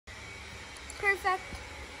Perfect.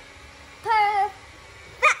 Perfect.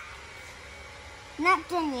 Not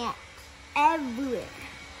done yet. Everywhere.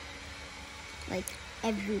 Like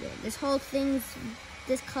everywhere. This whole thing's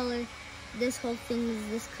this color. This whole thing is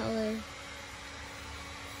this color.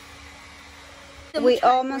 We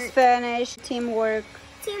almost finished. Teamwork.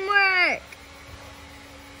 Teamwork.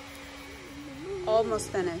 Almost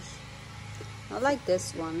finished. I like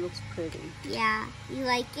this one. Looks pretty. Yeah, you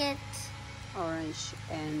like it? Orange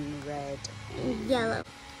and red and yellow.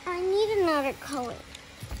 I need another color.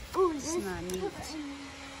 Ooh, it's not neat.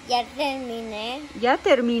 Ya terminé. Ya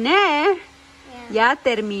terminé. Yeah. Ya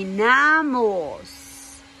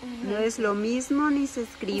terminamos. No es lo mismo ni se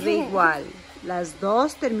escribe igual. Las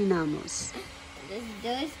dos terminamos. Las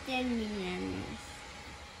dos terminamos.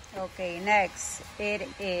 Okay, next. It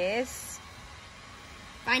is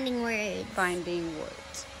Finding words. finding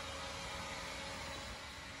words.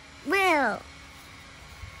 Will.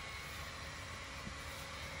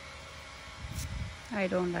 I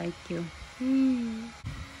don't like you.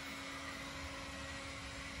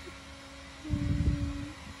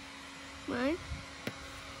 What?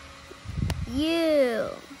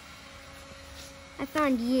 You. I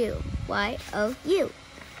found you. Y-O-U.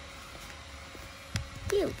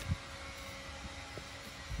 You.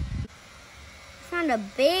 Found a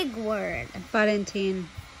big word. Valentine.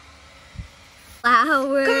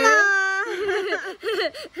 Flower.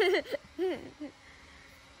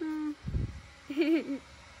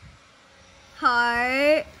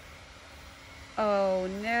 Heart. Oh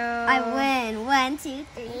no. I win. 1, 2,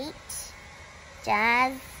 3.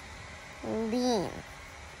 Jasleen.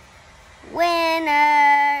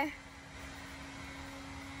 Winner.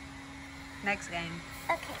 Next game.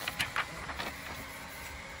 Okay.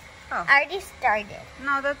 Oh. I already started.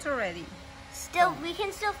 No, that's already. Still, we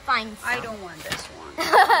can still find some. I don't want this one.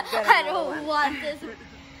 I don't want this one.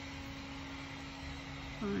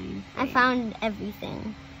 Fine. I found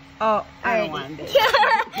everything. Oh, I don't Already. want this.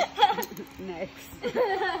 Next.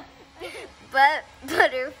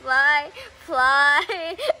 Butterfly,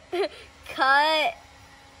 fly, cut.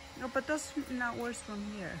 No, but those not words from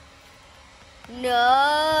here. No.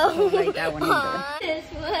 I don't like that one either. This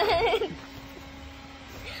one.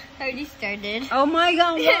 Already started. Oh my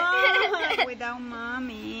god, what? Without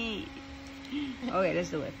mommy. Okay,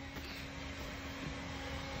 let's do it.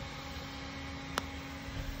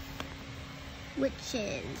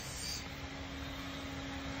 Witches.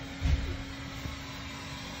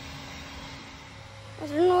 I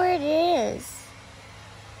don't know where it is.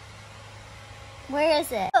 Where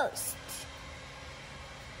is it? Ghost.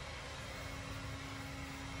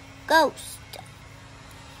 Ghost.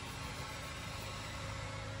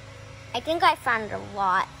 I think I found a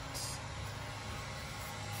lot.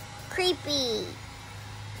 Creepy.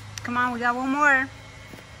 Come on, we got one more.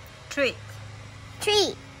 Treat.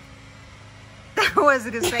 Tree. I was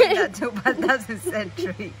gonna say that too, but it doesn't say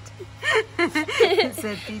treat. It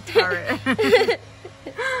said guitar.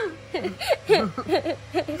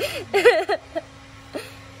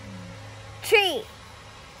 Tree.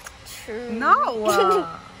 Tree. No.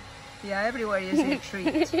 Yeah, everywhere you say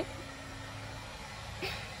treat.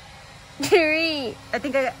 Tree. I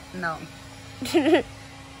think I got, no.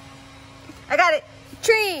 I got it.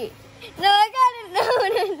 Tree. No, I got it.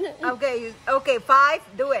 No. Okay, okay, 5,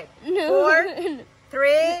 do it. No. 4,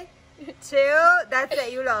 3, 2, that's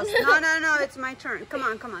it, you lost. No, it's my turn. Come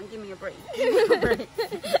on, give me a break. Give me a break.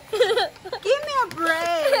 Give me a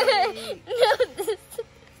break. No, this.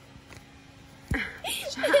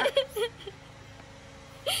 Shut up.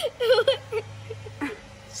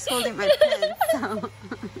 Just holding my pen, so.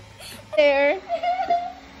 There.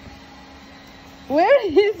 Where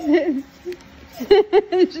is it?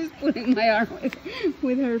 Just putting my arm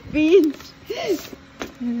with her feet.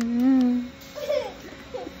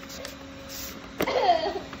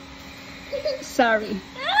 Sorry.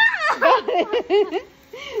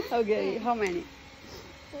 Okay, how many?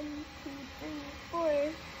 1, 2, 3, 4.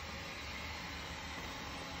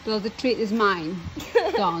 So the treat is mine.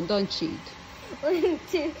 Don't cheat. 1,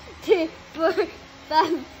 2, 3, 4,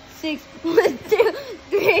 5, 6. 1, 2,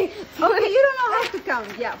 3, 4. Okay, you don't know how to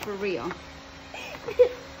count. Yeah, for real.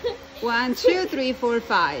 1, 2, 3, 4,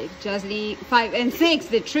 5. Jasleen, 5 and 6.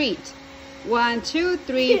 The treat. 1, 2,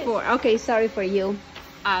 3, 4. Okay, sorry for you.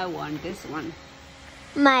 I want this one.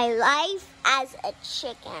 My life as a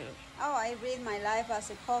chicken. Oh, I read my life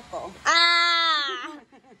as a coco. Ah!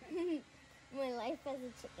 My life as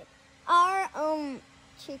a chicken. Our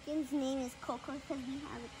chicken's name is Coco because we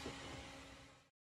have a chicken.